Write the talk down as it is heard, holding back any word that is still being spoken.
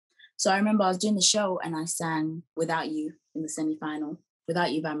So I remember I was doing the show and I sang Without You in the semi-final,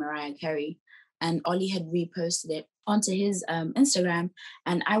 Without You by Mariah Carey. And Ollie had reposted it onto his Instagram.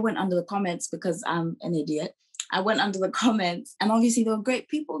 And I went under the comments because I'm an idiot. I went under the comments and obviously there were great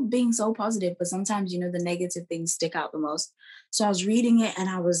people being so positive, but sometimes, the negative things stick out the most. So I was reading it and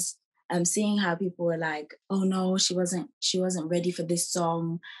I was seeing how people were like, oh no, she wasn't ready for this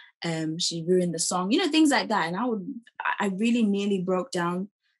song. She ruined the song, things like that. And I really nearly broke down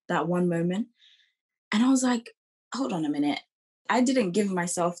that one moment. And I was like, hold on a minute. I didn't give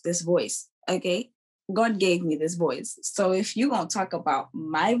myself this voice. Okay. God gave me this voice. So if you're going to talk about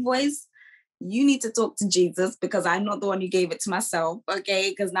my voice, you need to talk to Jesus because I'm not the one who gave it to myself.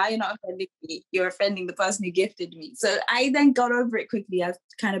 Okay. Because now you're not offending me. You're offending the person who gifted me. So I then got over it quickly. I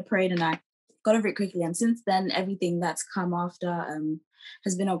kind of prayed and I got over it quickly. And since then, everything that's come after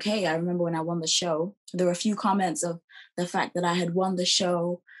has been okay. I remember when I won the show, there were a few comments of the fact that I had won the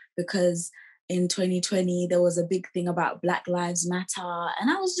show because in 2020, there was a big thing about Black Lives Matter. And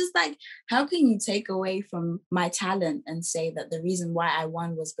I was just like, how can you take away from my talent and say that the reason why I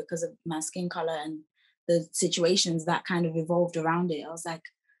won was because of my skin color and the situations that kind of evolved around it? I was like,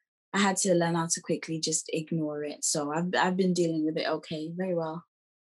 I had to learn how to quickly just ignore it. So I've been dealing with it okay, very well.